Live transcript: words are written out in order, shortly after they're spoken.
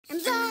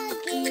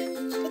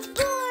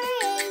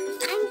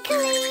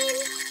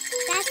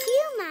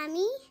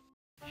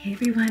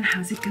everyone,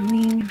 how's it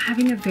going? I'm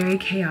having a very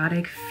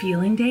chaotic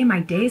feeling day.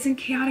 My day isn't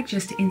chaotic,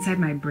 just inside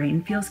my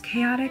brain feels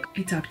chaotic.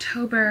 It's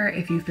October.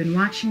 If you've been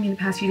watching me the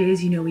past few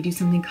days, you know we do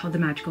something called the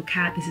magical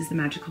cat. This is the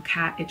magical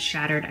cat. It's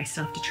shattered. I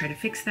still have to try to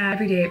fix that.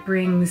 Every day it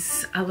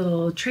brings a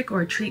little trick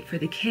or a treat for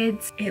the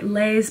kids. It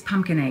lays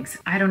pumpkin eggs.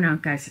 I don't know,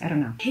 guys, I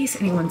don't know. In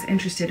case anyone's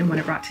interested in what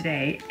it brought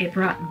today, it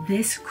brought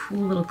this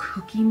cool little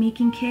cookie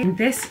making kit. And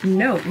this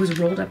note was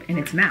rolled up in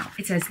its mouth.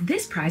 It says,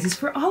 "This prize is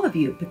for all of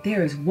you, but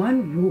there is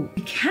one rule.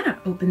 You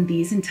cannot open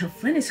these until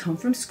Flynn is home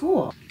from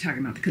school." I'm talking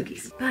about the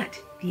cookies.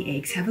 But the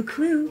eggs have a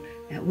clue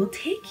that will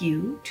take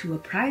you to a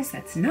prize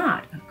that's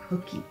not a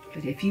cookie.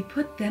 But if you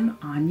put them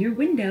on your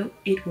window,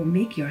 it will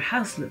make your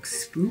house look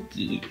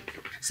spooky.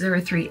 So there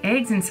were 3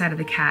 eggs inside of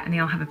the cat, and they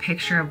all have a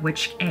picture of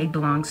which egg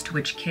belongs to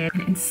which kid.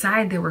 And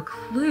inside there were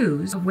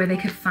clues of where they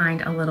could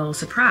find a little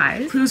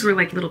surprise. Clues were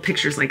like little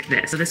pictures like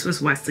this. So this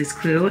was Wesley's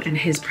clue, and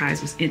his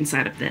prize was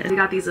inside of this. They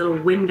got these little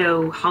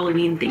window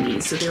Halloween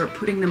thingies, so they were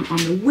putting them on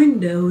the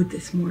window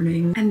this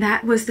morning. And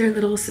that was their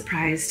little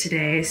surprise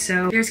today.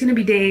 So there's gonna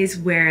be days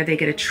where they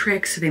get a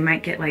trick, so they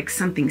might get like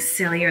something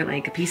silly or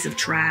like a piece of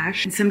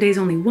trash. And some days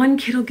only one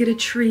kid will get a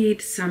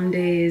treat. Some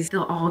days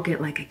they'll all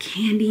get like a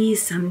candy.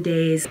 Some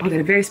days I'll get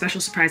a very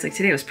special surprise. Like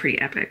today was pretty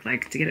epic.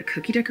 Like to get a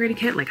cookie decorating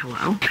kit, like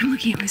hello. I'm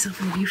looking at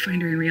myself in the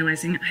viewfinder and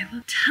realizing I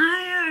look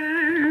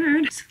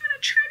tired. So I'm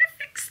gonna try to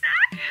fix that.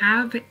 I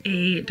have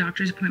a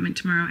doctor's appointment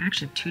tomorrow. I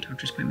actually have 2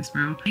 doctor's appointments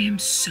tomorrow. I am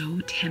so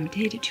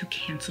tempted to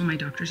cancel my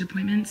doctor's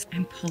appointments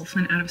and pull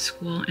Flynn out of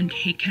school and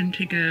take him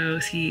to go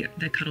see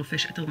the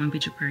cuttlefish at the Long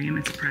Beach Aquarium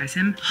and surprise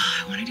him.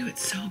 Oh, I want to do it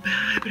so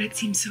bad, but it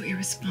seems so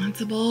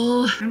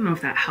irresponsible. I don't know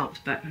if that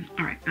helped, but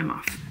all right, I'm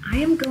off. I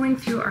am going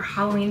through our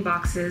Halloween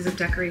boxes of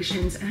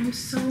decorations and I'm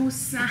so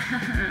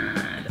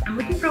sad. I'm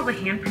looking for all the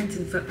handprints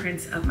and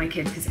footprints of my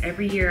kids because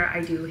every year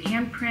I do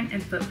handprint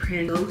and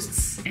footprint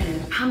ghosts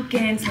and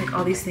pumpkins, like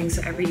all these things.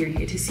 So every year you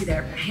get to see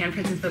their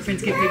handprints and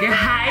footprints get bigger.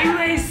 Hi,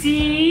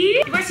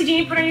 Wesley. Wesley, do you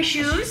need to put on your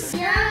shoes?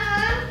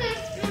 Yeah.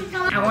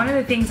 And one of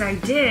the things I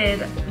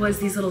did was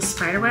these little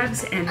spider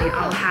webs, and they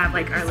all have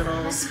like our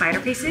little spider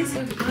faces.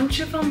 A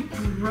bunch of them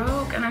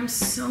broke and I'm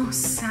so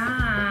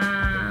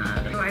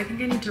sad. So I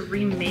think I need to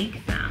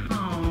remake them.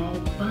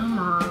 Oh,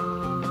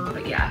 bummer.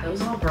 But yeah,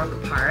 those all broke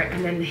apart,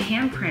 and then the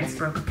handprints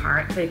broke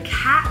apart. The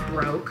cat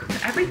broke.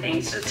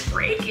 Everything's just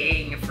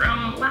breaking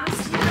from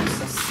last year. I'm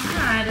so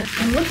sad.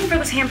 I'm looking for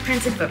those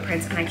handprints and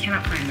footprints and I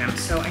cannot find them,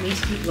 so I need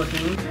to keep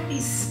looking. What are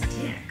these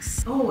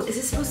sticks? Oh, is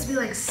this supposed to be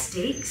like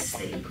stakes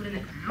that you put in the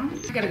ground?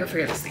 I gotta go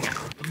figure this thing out.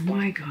 Oh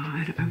my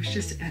God, I was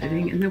just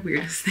editing and the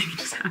weirdest thing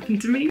just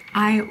happened to me.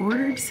 I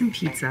ordered some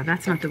pizza.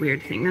 That's not the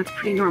weird thing. That's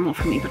pretty normal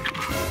for me, but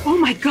oh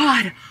my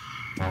God.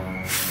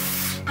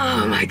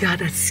 Oh my God,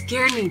 that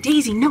scared me.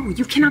 Daisy, no,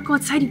 you cannot go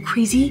outside, you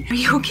crazy. Are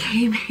you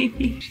okay,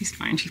 baby? She's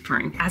fine, she's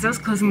purring. As I was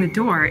closing the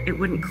door, it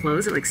wouldn't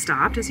close. It like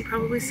stopped, as you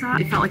probably saw.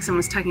 It felt like someone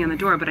was tugging on the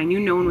door, but I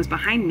knew no one was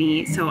behind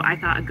me, so I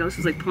thought a ghost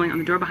was like pulling on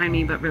the door behind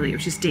me, but really it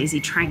was just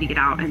Daisy trying to get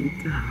out and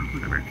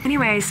whatever.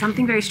 Anyway,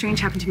 something very strange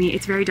happened to me.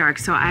 It's very dark,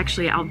 so I'll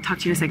talk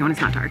to you in a second when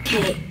it's not dark.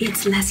 Okay,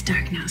 it's less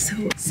dark now, so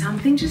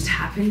something just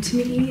happened to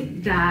me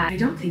that I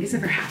don't think has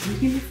ever happened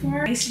to me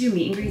before. I used to do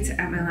meet and greets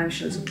at my live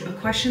shows. A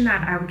question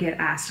that I would get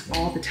asked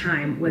all the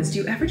time was, do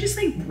you ever just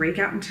like break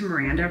out into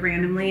Miranda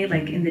randomly,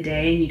 like in the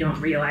day, and you don't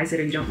realize it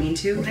or you don't mean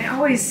to? And I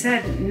always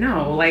said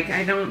no, like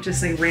I don't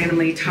just like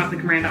randomly talk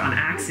like Miranda on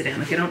accident.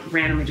 Like I don't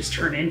randomly just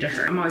turn into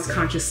her. I'm always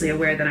consciously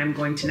aware that I'm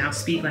going to now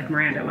speak like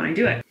Miranda when I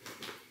do it.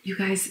 You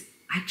guys,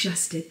 I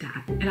just did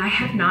that. And I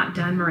had not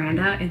done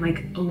Miranda in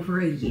like over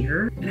a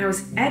year. And I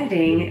was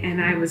editing and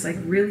I was like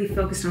really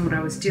focused on what I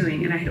was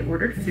doing, and I had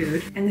ordered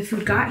food and the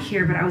food got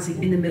here, but I was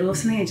like in the middle of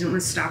something. I didn't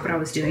want to stop what I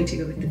was doing to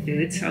go with the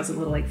food. So I was a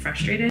little like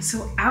frustrated.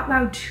 So out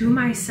loud to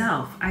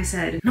myself, I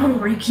said, "No,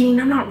 are you kidding?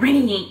 I'm not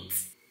running it."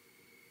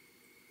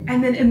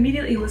 And then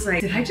immediately was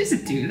like, did I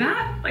just do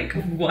that? Like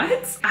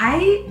what?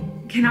 I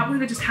cannot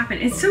believe it just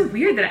happened. It's so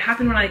weird that it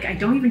happened when like I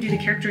don't even do the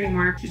character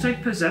anymore. She's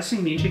like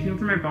possessing me and taking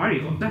over my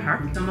body. What the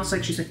heck? It's almost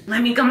like she's like,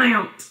 let me come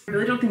out. I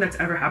really don't think that's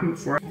ever happened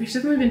before. There's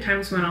definitely been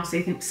times when I'll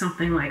say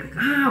something like,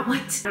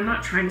 what? I'm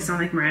not trying to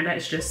sound like Miranda.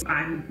 It's just,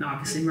 I'm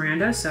obviously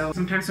Miranda. So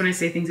sometimes when I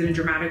say things in a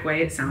dramatic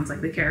way, it sounds like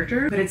the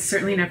character, but it's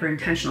certainly never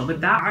intentional. But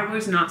that, I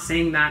was not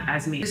saying that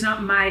as me. It's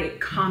not my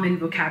common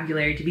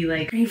vocabulary to be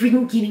like, are you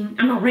freaking kidding?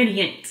 I'm not ready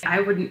yet.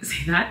 I wouldn't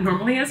say that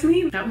normally as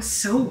me. That was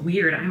so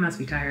weird. I must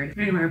be tired.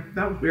 Anyway,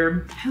 that was weird.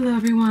 Hello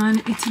everyone,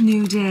 it's a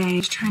new day.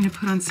 Just trying to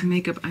put on some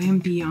makeup. I am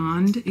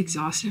beyond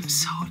exhausted. I'm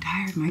so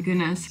tired, my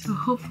goodness. So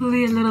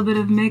hopefully a little bit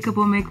of makeup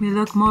will make me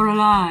look more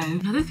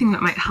alive. Another thing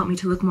that might help me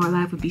to look more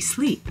alive would be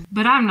sleep,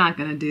 but I'm not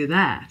gonna do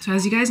that. So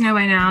as you guys know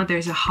by now,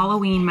 there's a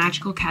Halloween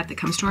magical cat that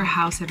comes to our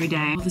house every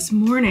day. Well, this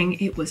morning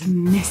it was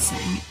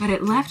missing, but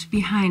it left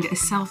behind a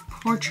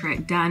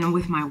self-portrait done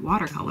with my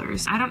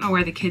watercolors. I don't know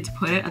where the kids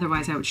put it,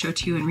 otherwise I would show it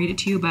to you and read it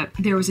to you, but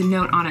there was a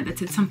note on it that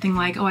said something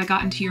like, oh, I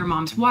got into your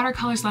mom's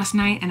watercolors last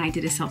night and I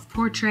did a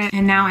self-portrait,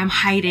 and now I'm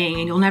hiding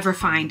and you'll never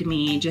find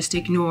me. Just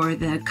ignore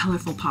the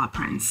colorful paw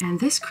prints. And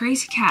this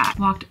crazy cat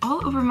walked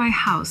all over my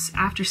house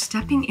after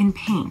stepping in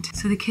paint.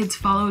 So the kids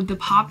followed the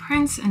paw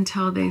prints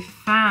until they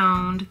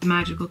found the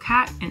magical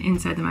cat, and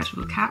inside the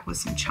magical cat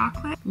was some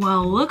chocolate.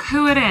 Well, look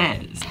who it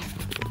is.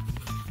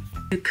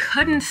 You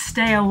couldn't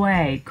stay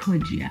away,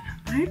 could ya?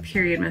 My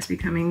period must be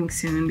coming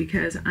soon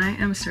because I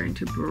am starting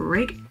to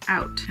break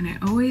out. And I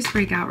always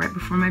break out right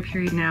before my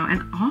period now.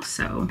 And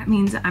also, that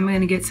means I'm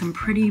gonna get some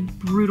pretty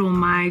brutal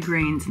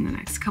migraines in the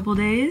next couple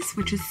days,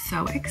 which is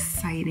so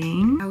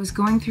exciting. I was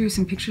going through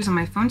some pictures on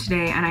my phone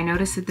today and I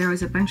noticed that there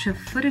was a bunch of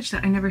footage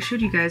that I never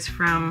showed you guys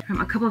from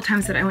a couple of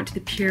times that I went to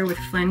the pier with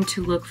Flynn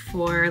to look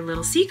for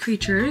little sea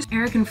creatures.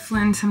 Eric and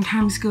Flynn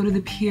sometimes go to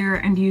the pier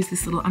and use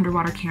this little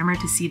underwater camera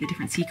to see the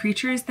different sea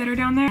creatures that are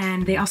down there.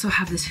 And they also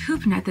have this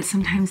hoop net that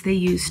sometimes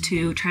they use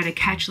to try to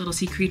catch little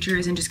sea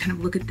creatures and just kind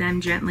of look at them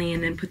gently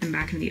and then put them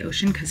back into the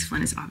ocean because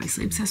Flynn is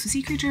obviously obsessed with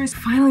sea creatures.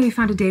 Finally, we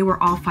found a day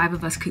where all 5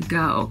 of us could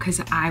go because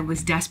I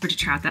was desperate to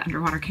try out that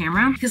underwater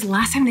camera because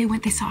last time they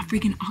went, they saw a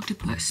freaking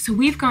octopus. So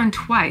we've gone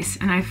twice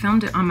and I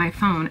filmed it on my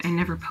phone and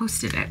never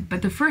posted it.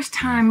 But the first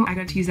time I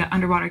got to use that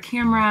underwater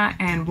camera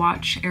and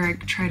watch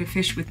Eric try to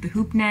fish with the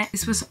hoop net.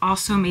 This was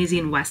also Maisie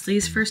and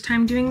Wesley's first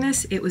time doing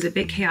this. It was a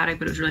bit chaotic,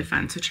 but it was really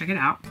fun. So check it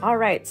out. All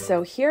right,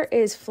 so here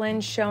is Flynn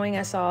showing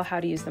us all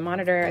how to use the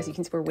monitor. As you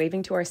can see, we're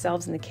waving to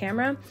ourselves in the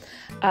camera.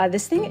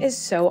 This thing is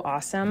so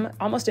awesome.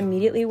 Almost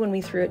immediately when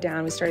we threw it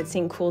down, we started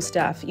seeing cool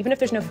stuff. Even if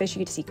there's no fish, you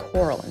get to see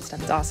coral and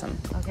stuff. It's awesome.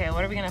 Okay,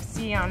 what are we gonna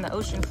see on the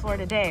ocean floor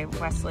today,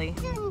 Wesley?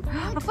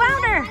 A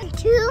flounder!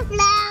 2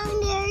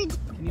 flounders!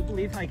 Can you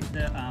believe like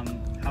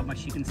how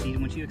much you can see?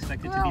 Wouldn't you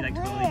expect it to be like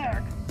totally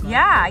dark?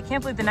 Yeah, I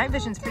can't believe the night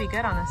vision's pretty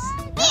good on this.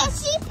 Hey, a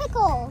sea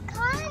pickle!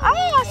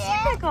 Oh, a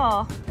sea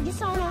pickle! I just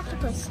saw an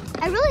octopus.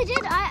 I really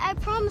did. I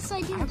promise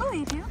I did. I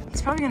believe you.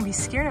 He's probably gonna be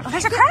scared of. Oh,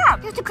 there's a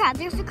crab! There's a crab.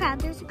 There's a crab.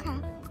 There's a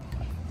crab.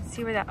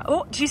 See where that.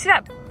 Oh, did you see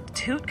that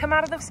toot come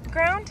out of the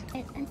ground?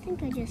 I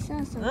think I just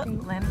saw something.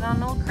 Oh, landed on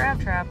an old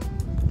crab trap.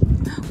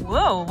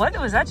 Whoa, what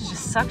was that?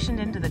 Just suctioned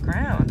into the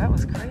ground. That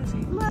was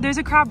crazy. There's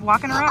a crab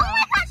walking around. Oh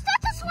my gosh,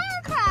 that's a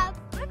swimming crab!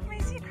 Look, I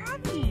see a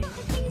crabby. I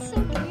think it's so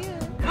cute.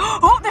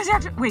 Oh, there's the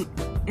octopus. Wait,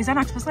 is that an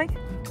octopus leg?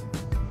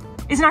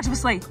 It's an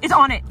octopus leg. It's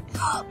on it.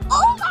 Oh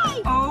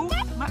my! Oh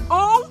my!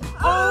 Oh!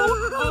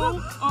 Oh!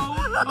 Oh! Oh!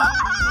 Oh!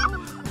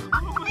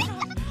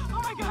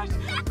 Oh my gosh!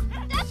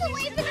 That's a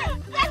way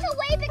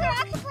bigger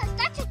octopus.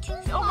 That's a 2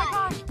 spot. Oh my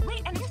gosh!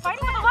 Wait, and it's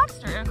fighting with a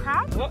lobster. A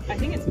crab? Well, I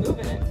think it's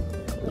moving it.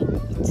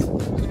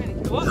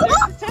 Whoa,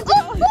 there's his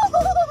tentacle.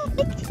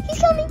 He's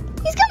coming.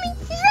 He's coming.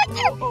 He's right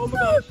there. Oh my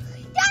gosh!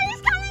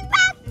 Daddy's coming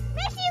back.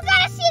 Macy, you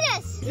gotta see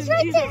this. He's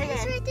right there.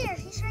 He's right there.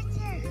 He's right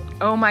there.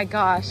 Oh my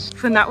gosh!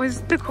 And that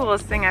was the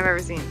coolest thing I've ever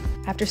seen.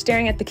 After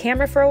staring at the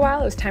camera for a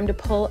while, it was time to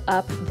pull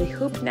up the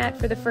hoop net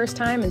for the first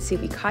time and see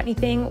if we caught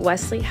anything.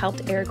 Wesley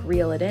helped Eric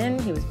reel it in.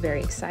 He was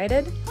very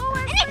excited. Oh,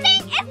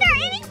 anything? Is there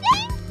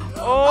anything?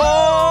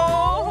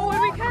 Oh! What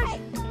did we catch?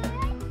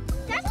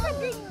 That's a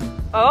big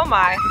one. Oh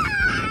my.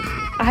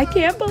 I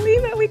can't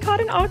believe it. We caught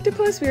an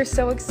octopus. We are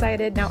so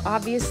excited. Now,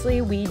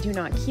 obviously, we do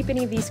not keep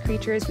any of these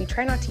creatures. We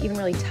try not to even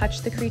really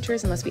touch the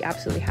creatures unless we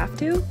absolutely have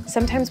to.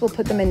 Sometimes we'll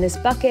put them in this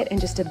bucket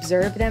and just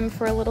observe them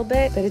for a little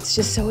bit, but it's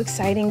just so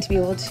exciting to be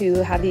able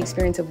to have the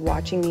experience of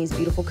watching these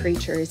beautiful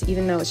creatures,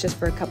 even though it's just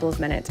for a couple of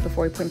minutes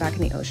before we put them back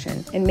in the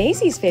ocean. And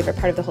Maisie's favorite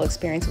part of the whole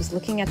experience was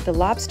looking at the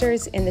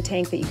lobsters in the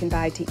tank that you can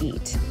buy to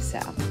eat. So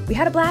we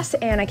had a blast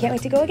and I can't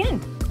wait to go again.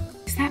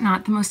 Is that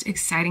not the most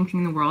exciting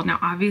thing in the world? Now,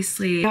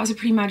 obviously, that was a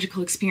pretty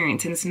magical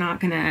experience and it's not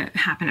gonna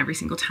happen every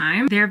single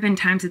time. There have been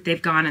times that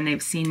they've gone and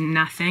they've seen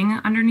nothing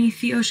underneath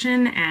the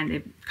ocean and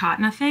they've caught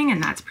nothing,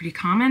 and that's pretty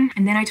common.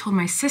 And then I told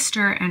my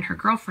sister and her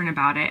girlfriend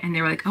about it and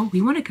they were like, oh,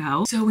 we wanna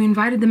go. So we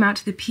invited them out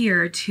to the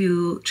pier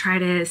to try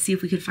to see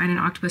if we could find an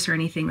octopus or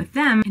anything with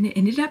them. And it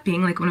ended up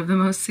being like one of the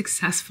most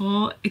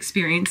successful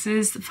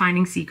experiences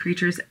finding sea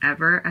creatures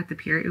ever at the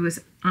pier. It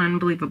was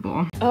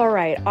unbelievable. All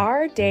right,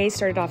 our day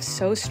started off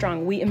so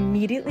strong. We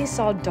immediately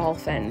saw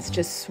dolphins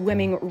just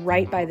swimming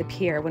right by the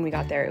pier when we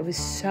got there. It was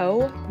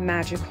so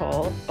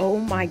magical. Oh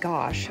my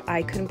gosh,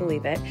 I couldn't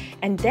believe it.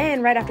 And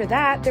then right after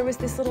that, there was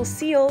this little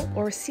seal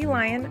or sea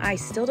lion. I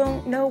still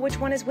don't know which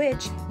one is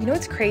which. You know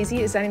what's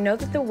crazy is that I know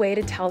that the way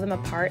to tell them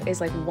apart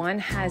is like one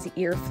has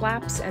ear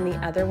flaps and the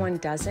other one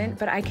doesn't,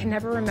 but I can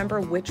never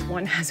remember which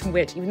one has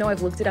which. Even though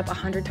I've looked it up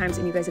 100 times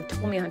and you guys have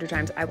told me 100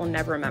 times, I will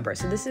never remember.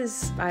 So this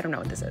is, I don't know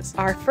what this is.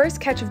 Our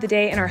first catch of the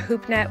day in our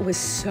hoop net was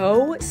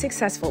so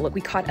successful. Look,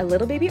 we caught a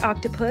little baby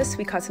octopus,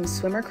 we caught some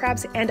swimmer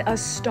crabs, and a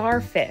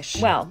starfish.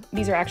 Well,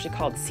 these are actually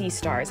called sea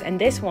stars, and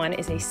this one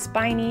is a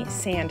spiny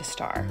sand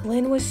star.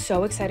 Lynn was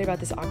so excited about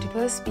this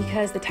octopus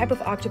because the type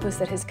of octopus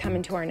that has come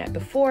into our net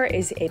before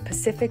is a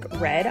Pacific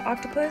red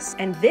octopus,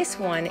 and this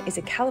one is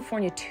a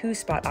California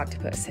 2-spot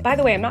octopus. By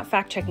the way, I'm not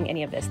fact-checking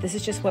any of this. This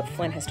is just what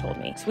Flynn has told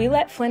me. So we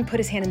let Flynn put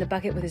his hand in the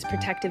bucket with his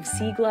protective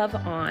sea glove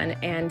on,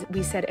 and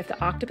we said if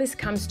the octopus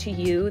comes to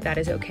you, that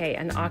is okay.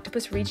 And the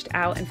octopus reached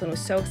out and Flynn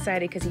was so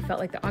excited because he felt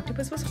like the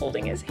octopus was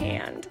holding his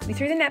hand. We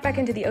threw the net back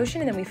into the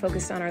ocean and then we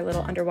focused on our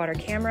little underwater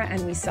camera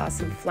and we saw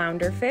some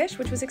flounder fish,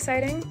 which was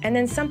exciting. And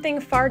then something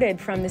farted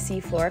from the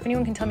seafloor. If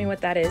anyone can tell me what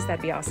that is,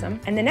 that'd be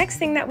awesome. And the next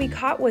thing that we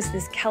caught was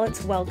this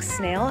Kellett's whelk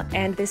snail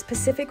and this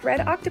Pacific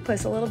red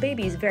octopus, a little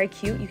baby. He's very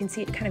cute. You can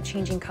see it kind of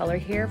changing color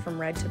here from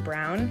red to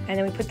brown. And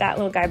then we put that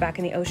little guy back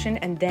in the ocean,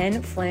 and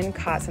then Flynn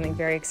caught something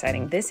very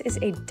exciting. This is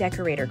a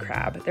decorator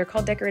crab. They're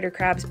called decorator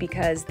crabs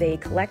because they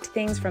collect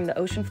things from the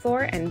ocean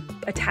floor and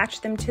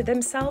attach them to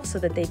themselves so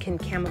that they can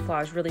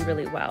camouflage really,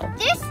 really well.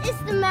 This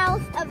is the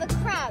mouth of a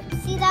crab.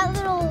 See that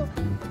little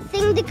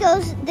thing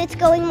that's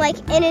going like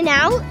in and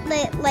out,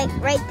 like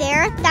right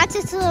there? That's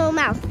its little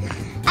mouth.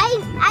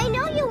 I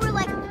know you were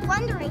like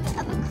wondering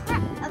of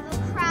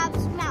a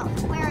crab's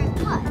mouth where it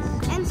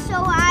was, and so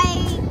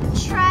I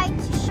tried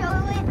to show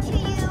it to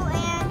you,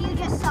 and you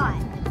just saw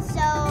it.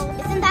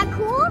 So isn't that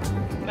cool?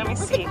 Let me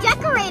see. It's a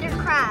decorator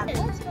crab.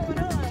 What's going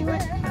on?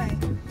 Hi.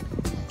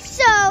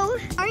 So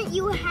aren't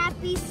you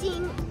happy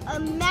seeing a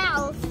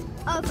mouth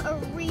of a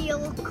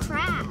real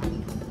crab?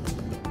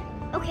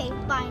 Okay,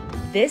 bye.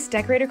 This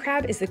decorator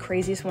crab is the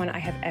craziest one I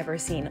have ever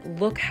seen.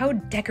 Look how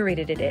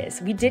decorated it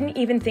is. We didn't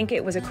even think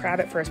it was a crab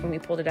at first when we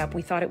pulled it up.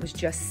 We thought it was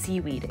just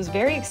seaweed. It was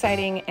very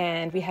exciting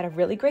and we had a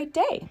really great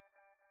day.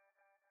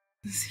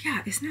 So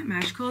yeah, isn't that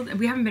magical?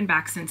 We haven't been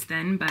back since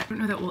then, but I don't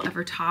know that we'll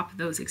ever top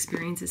those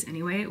experiences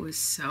anyway. It was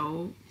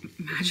so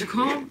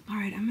magical. All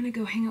right, I'm gonna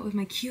go hang out with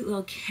my cute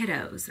little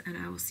kiddos and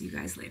I will see you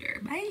guys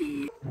later.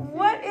 Bye.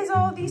 What is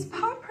all these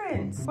paw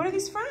prints? What are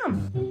these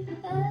from?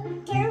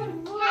 They're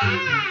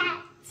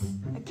cats.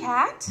 A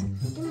cat?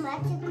 The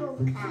magical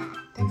cat.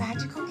 The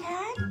magical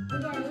cat?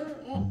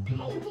 It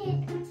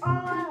painted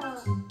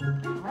all.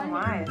 Oh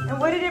my. And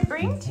what did it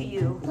bring to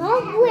you?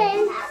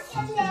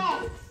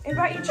 Chocolate. It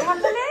brought you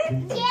chocolate?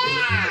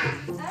 Yeah.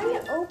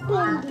 I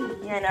opened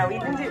it. Yeah, no,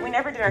 we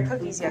never did our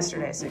cookies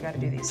yesterday, so we gotta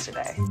do these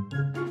today.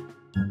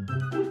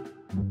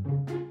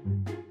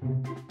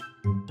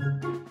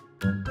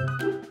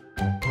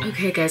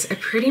 Okay guys, I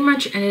pretty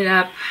much ended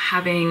up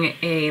having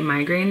a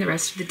migraine the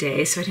rest of the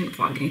day, so I didn't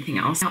vlog anything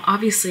else. Now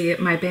obviously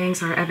my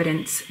bangs are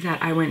evidence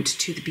that I went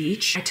to the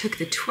beach. I took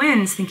the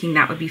twins thinking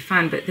that would be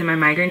fun, but then my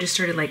migraine just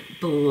started like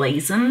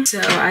blazing.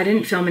 So I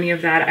didn't film any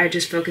of that. I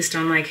just focused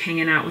on like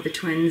hanging out with the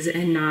twins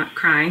and not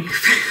crying.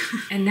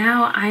 And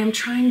now I am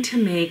trying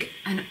to make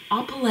an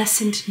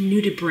opalescent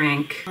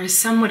nudibranch, or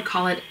some would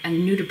call it a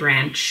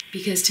nudibranch,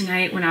 because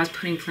tonight when I was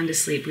putting Flynn to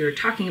sleep, we were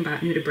talking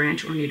about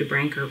nudibranch or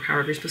nudibranch or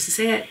however you're supposed to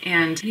say it,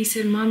 and he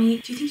said, "Mommy,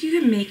 do you think you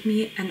can make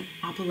me an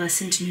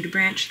opalescent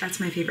nudibranch? That's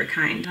my favorite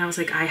kind." And I was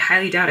like, I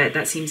highly doubt it.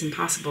 That seems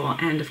impossible.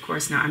 And of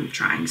course now I'm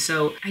trying.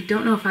 So I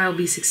don't know if I will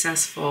be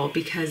successful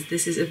because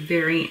this is a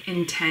very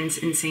intense,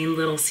 insane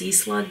little sea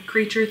slug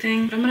creature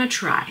thing, but I'm gonna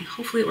try.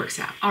 Hopefully it works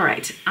out. All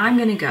right, I'm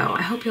gonna go.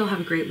 I hope y'all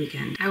have a great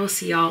weekend. I will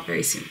see y'all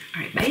very soon.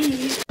 All right,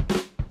 bye.